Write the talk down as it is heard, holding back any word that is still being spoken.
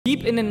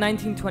Deep in the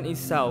 1920s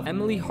South,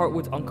 Emily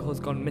Hartwood's uncle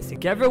has gone missing.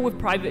 Together with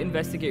private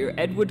investigator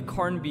Edward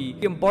Carnby,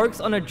 he embarks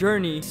on a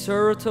journey to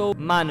Derceto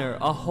Manor,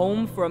 a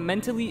home for a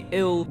mentally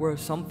ill where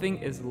something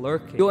is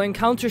lurking. You'll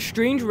encounter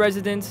strange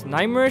residents,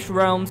 nightmarish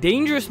realms,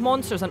 dangerous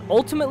monsters, and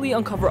ultimately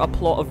uncover a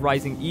plot of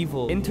rising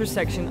evil.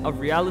 Intersection of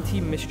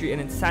reality, mystery,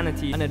 and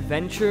insanity. An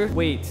adventure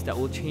waits that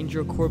will change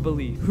your core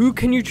belief. Who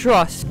can you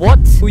trust? What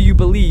will you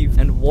believe?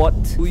 And what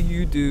will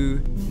you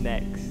do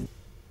next?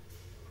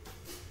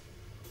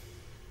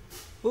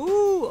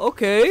 Ooh,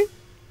 okay.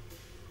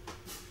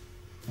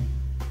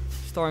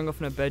 Starting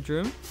off in a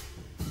bedroom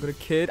with a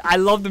kid. I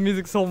love the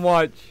music so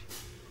much.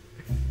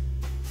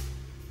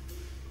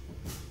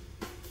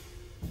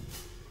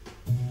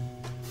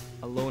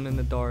 Alone in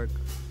the Dark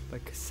by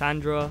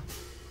Cassandra.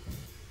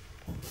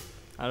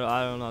 I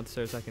don't know how to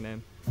say her second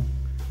name.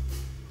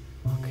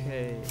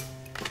 Okay.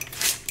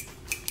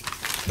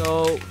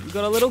 So we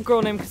got a little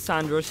girl named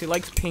Cassandra. She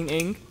likes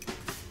painting.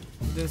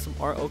 Doing some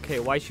art. Okay,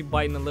 why is she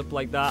biting the lip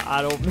like that?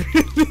 I don't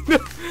really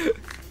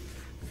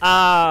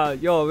know.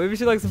 Yo, maybe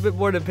she likes a bit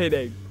more than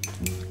painting.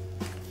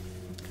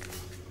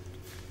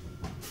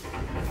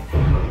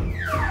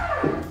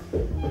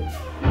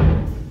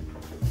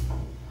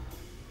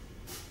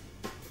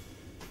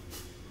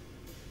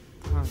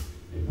 I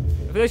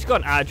feel like she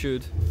got an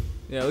attitude.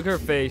 Yeah, look at her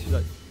face. She's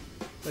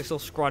like so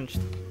scrunched.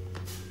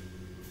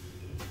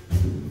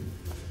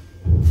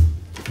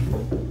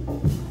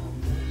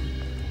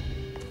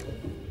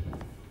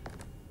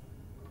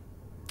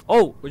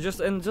 Oh, we're just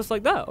in just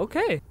like that.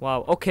 Okay.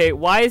 Wow. Okay.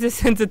 Why is the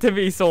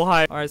sensitivity so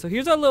high? All right. So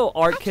here's our little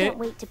art kit. I can't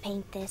wait to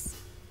paint this.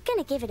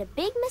 Gonna give it a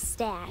big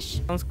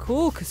mustache. Sounds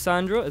cool.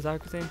 Cassandra. Is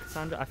that her name?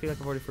 Cassandra? I feel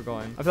like I've already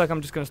forgotten. I feel like I'm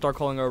just gonna start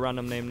calling her a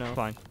random name now.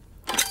 Fine.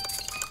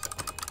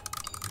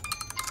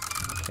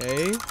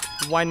 Okay.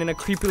 Winding a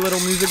creepy little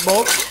music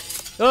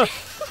box. Ugh.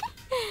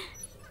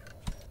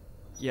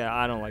 Yeah,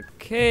 I don't like.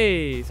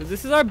 Okay, so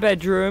this is our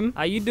bedroom.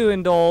 How you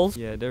doing, dolls?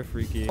 Yeah, they're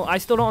freaky. I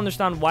still don't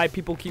understand why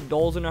people keep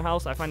dolls in their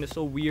house. I find it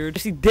so weird.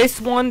 See,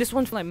 this one's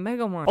like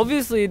Mega Man.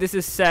 Obviously, this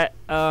is set,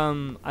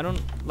 I don't,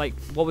 like,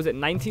 what was it,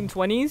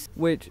 1920s?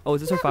 Which, oh,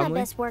 is this her family? Not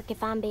my best work,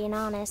 if I'm being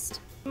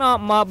honest.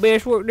 Not my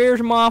best work.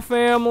 There's my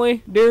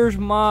family. There's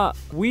my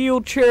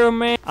wheelchair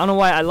man. I don't know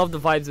why I love the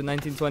vibes of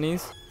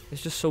 1920s.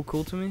 It's just so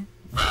cool to me.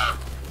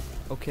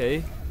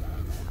 Okay.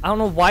 I don't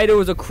know why there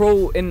was a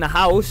crow in the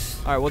house.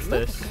 All right, what's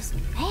this?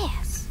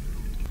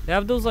 They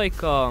have those like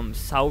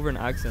Southern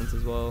accents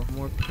as well.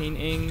 More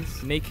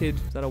paintings. Naked.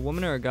 Is that a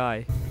woman or a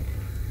guy?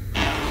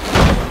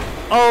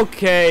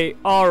 Okay.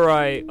 All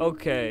right.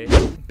 Okay.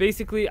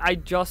 Basically, I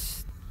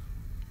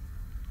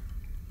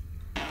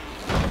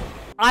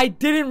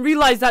didn't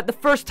realize that the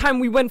first time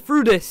we went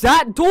through this.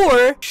 That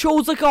door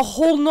shows like a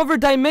whole nother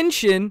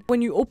dimension.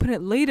 When you open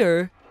it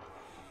later,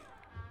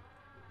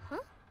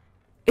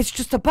 it's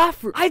just a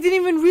bathroom. I didn't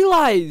even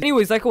realize.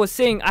 Anyways, like I was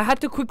saying, I had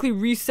to quickly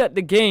reset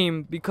the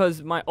game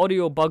because my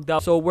audio bugged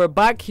out. So we're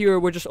back here.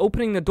 We're just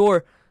opening the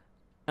door.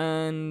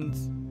 And...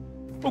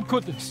 oh,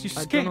 goodness. You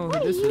scared. I don't know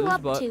what who this are you is,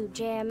 up but... to,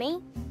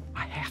 Jeremy?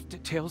 I have to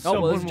tell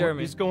someone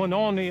what is going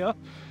on here.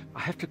 I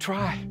have to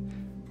try.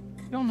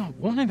 You're not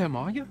one of them,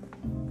 are you?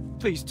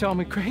 Please tell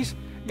me, Grace.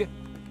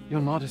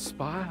 You're not a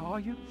spy, are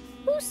you?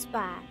 Who's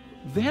spy?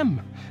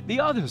 Them. The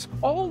others.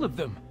 All of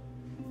them.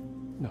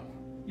 No,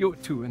 you're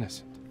too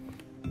innocent.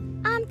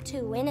 I'm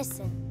too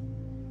innocent.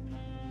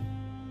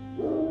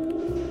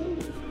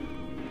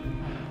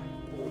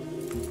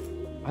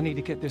 I need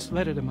to get this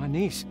letter to my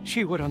niece.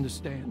 She would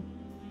understand.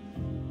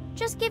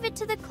 Just give it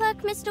to the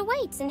clerk, Mr.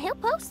 Waits, and he'll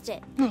post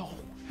it. No,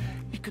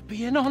 he could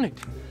be in on it.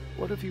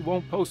 What if he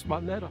won't post my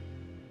letter?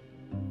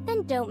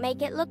 Then don't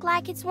make it look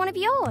like it's one of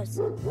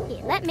yours.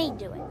 Here, let me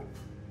do it.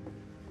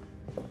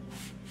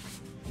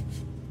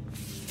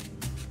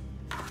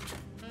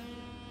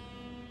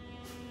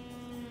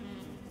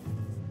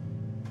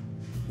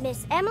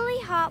 Miss Emily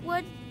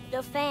Hartwood,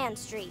 Dauphin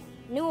Street,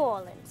 New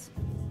Orleans.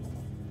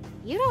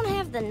 You don't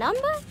have the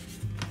number?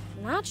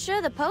 Not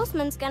sure the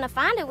postman's gonna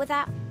find it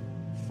without...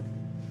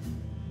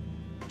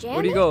 Jeremy?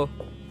 Where'd he go?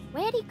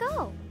 Where'd he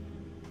go?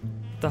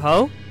 The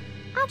hell?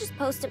 I'll just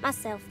post it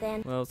myself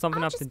then. Well,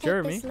 something up to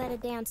Jeremy. I'll just take this letter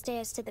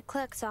downstairs to the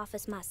clerk's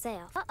office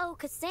myself. Uh-oh,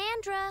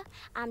 Cassandra.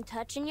 I'm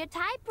touching your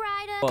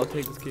typewriter. Well, I'll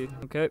take this key.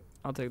 Okay,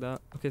 I'll take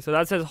that. Okay, so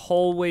that says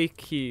hallway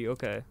key.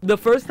 Okay. The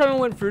first time I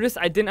went through this,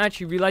 I didn't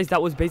actually realize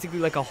that was basically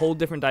like a whole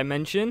different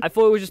dimension. I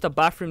thought it was just a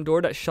bathroom door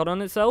that shut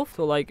on itself.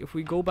 So, like, if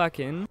we go back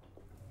in...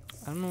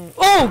 I don't know...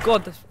 oh,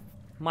 God! That's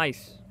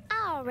mice.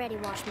 I already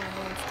washed my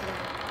hands today.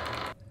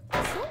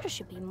 Cassandra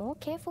should be more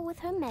careful with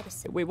her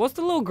medicine. Wait, what's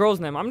the little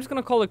girl's name? I'm just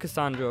gonna call her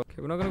Cassandra. Okay,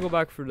 we're not gonna go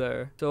back through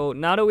there. So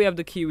now that we have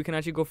the key, we can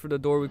actually go through the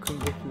door we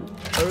couldn't go through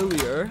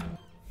earlier.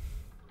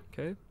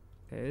 Okay.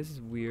 Okay, this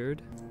is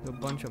weird. There's a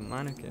bunch of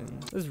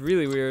mannequins. This is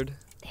really weird.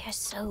 They're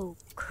so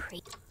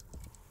creepy.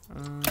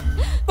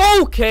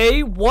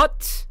 Okay,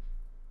 what?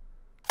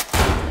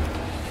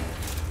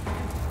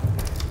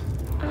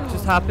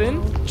 Just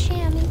happened?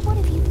 Jeremy, what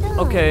have you done?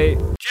 Okay.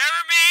 Jeremy!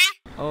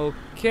 Okay.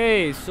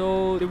 Okay,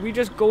 so did we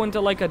just go into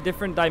like a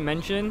different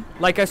dimension?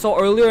 Like I saw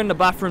earlier in the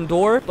bathroom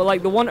door, but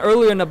like the one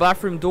earlier in the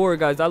bathroom door,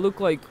 guys, that looked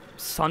like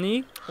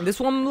sunny. And this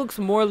one looks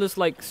more or less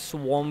like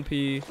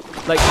swampy.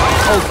 Like,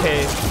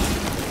 okay.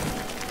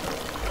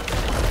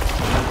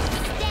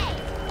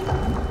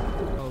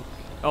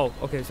 Oh,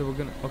 okay, so we're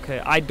gonna... Okay,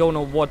 I don't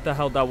know what the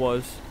hell that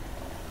was.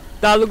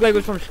 That looked like it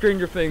was from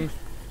Stranger Things.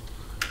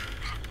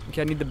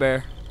 Okay, I need the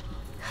bear.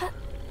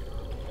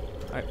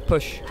 Alright,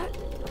 push.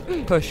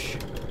 Push.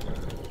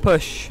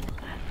 Push.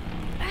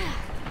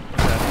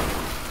 Okay.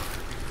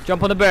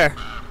 Jump on the bear.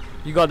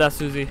 You got that,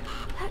 Susie.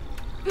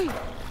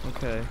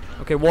 Okay.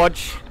 Okay,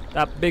 watch.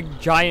 That big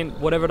giant,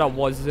 whatever that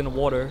was, is in the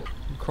water.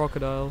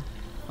 Crocodile.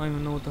 I don't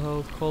even know what the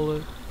hell to call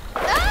it.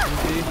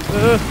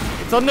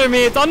 It's under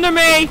me! It's under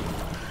me!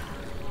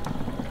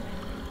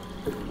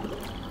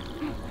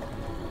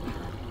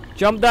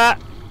 Jump that.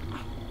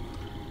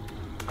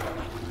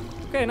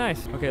 Okay,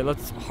 nice. Okay,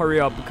 let's hurry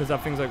up because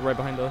that thing's like right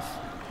behind us.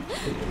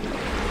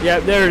 Yeah,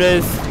 there it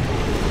is.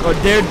 Oh,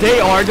 there they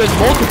are. There's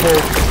multiple.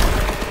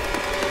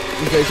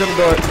 Okay, shut the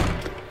door.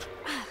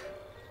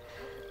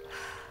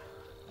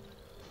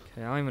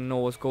 Okay, I don't even know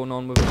what's going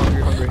on with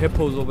hungry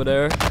hippos over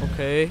there.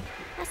 Okay.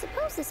 I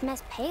suppose this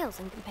mess pales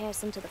in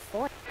comparison to the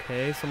fort.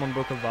 Okay, someone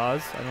broke a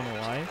vase. I don't know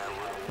why.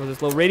 Was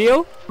this little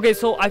radio? Okay,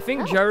 so I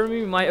think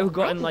Jeremy might have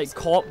gotten like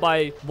caught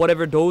by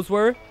whatever those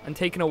were and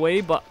taken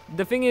away, but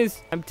the thing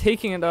is, I'm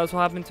taking it that's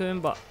what happened to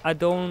him, but I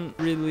don't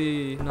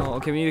really know.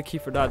 Okay, we need a key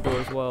for that door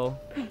as well.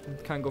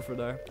 Can't go for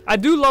there. I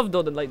do love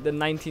though the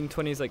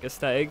 1920s like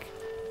aesthetic.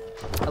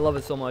 I love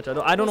it so much.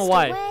 I don't know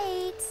why.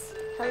 Wait.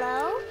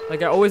 Hello?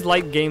 Like I always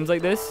like games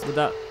like this with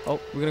that. Oh,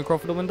 we're gonna crawl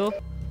for the window.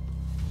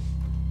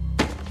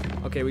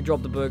 Okay, we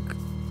dropped the book.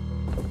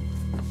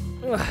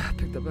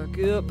 Pick that back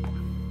up.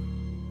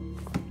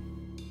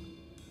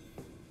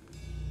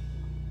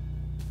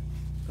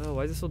 Oh,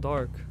 why is it so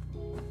dark?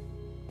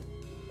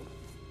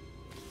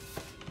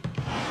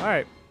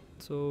 Alright,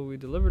 so we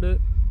delivered it.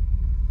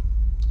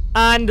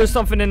 And there's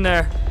something in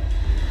there.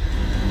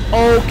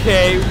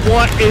 Okay,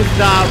 what is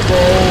that,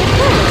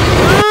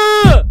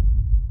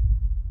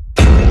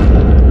 bro?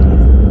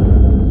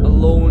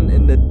 Alone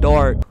in the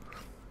dark.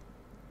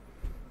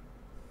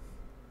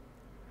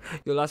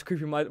 Yo, that's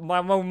creepy. My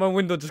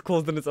window just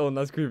closed on its own.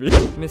 That's creepy.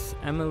 Miss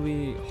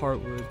Emily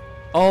Hartwood.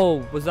 Oh,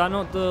 was that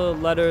not the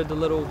letter the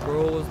little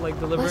girl was like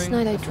delivering? Last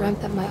night I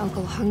dreamt that my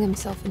uncle hung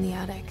himself in the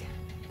attic.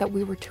 That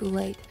we were too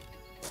late.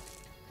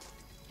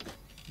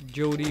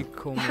 Jody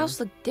Coleman. The house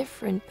looked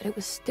different, but it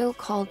was still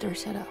called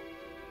Derceto.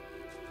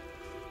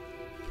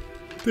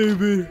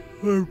 David.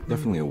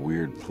 Definitely a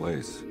weird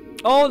place.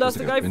 Oh, that's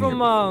the guy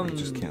from I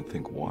just can't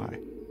think why.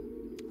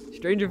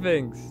 Stranger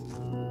Things.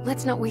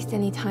 Let's not waste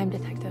any time,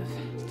 detective.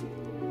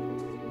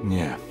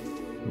 Yeah,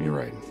 you're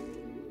right.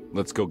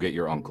 Let's go get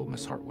your uncle,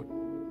 Miss Hartwood.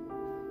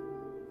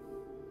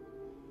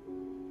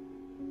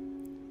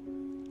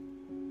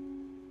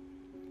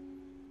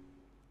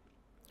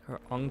 Her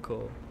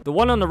uncle. The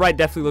one on the right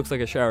definitely looks like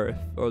a sheriff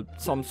or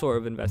some sort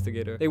of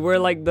investigator. They wear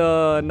like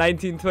the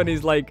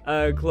 1920s like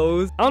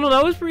clothes. I don't know,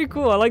 that was pretty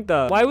cool. I like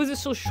that. Why was it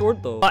so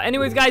short though?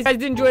 Anyways, guys, if you guys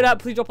did enjoy that,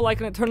 please drop a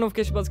like and turn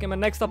notification bells to get my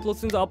next upload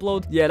since I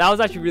upload. Yeah, that was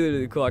actually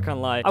really cool. I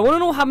can't lie. I want to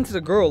know what happened to the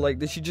girl. Like,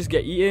 did she just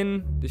get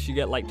eaten? Did she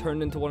get like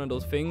turned into one of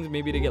those things?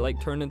 Maybe they get like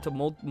turned into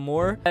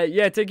more?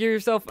 Yeah, take care of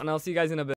yourself and I'll see you guys in a bit.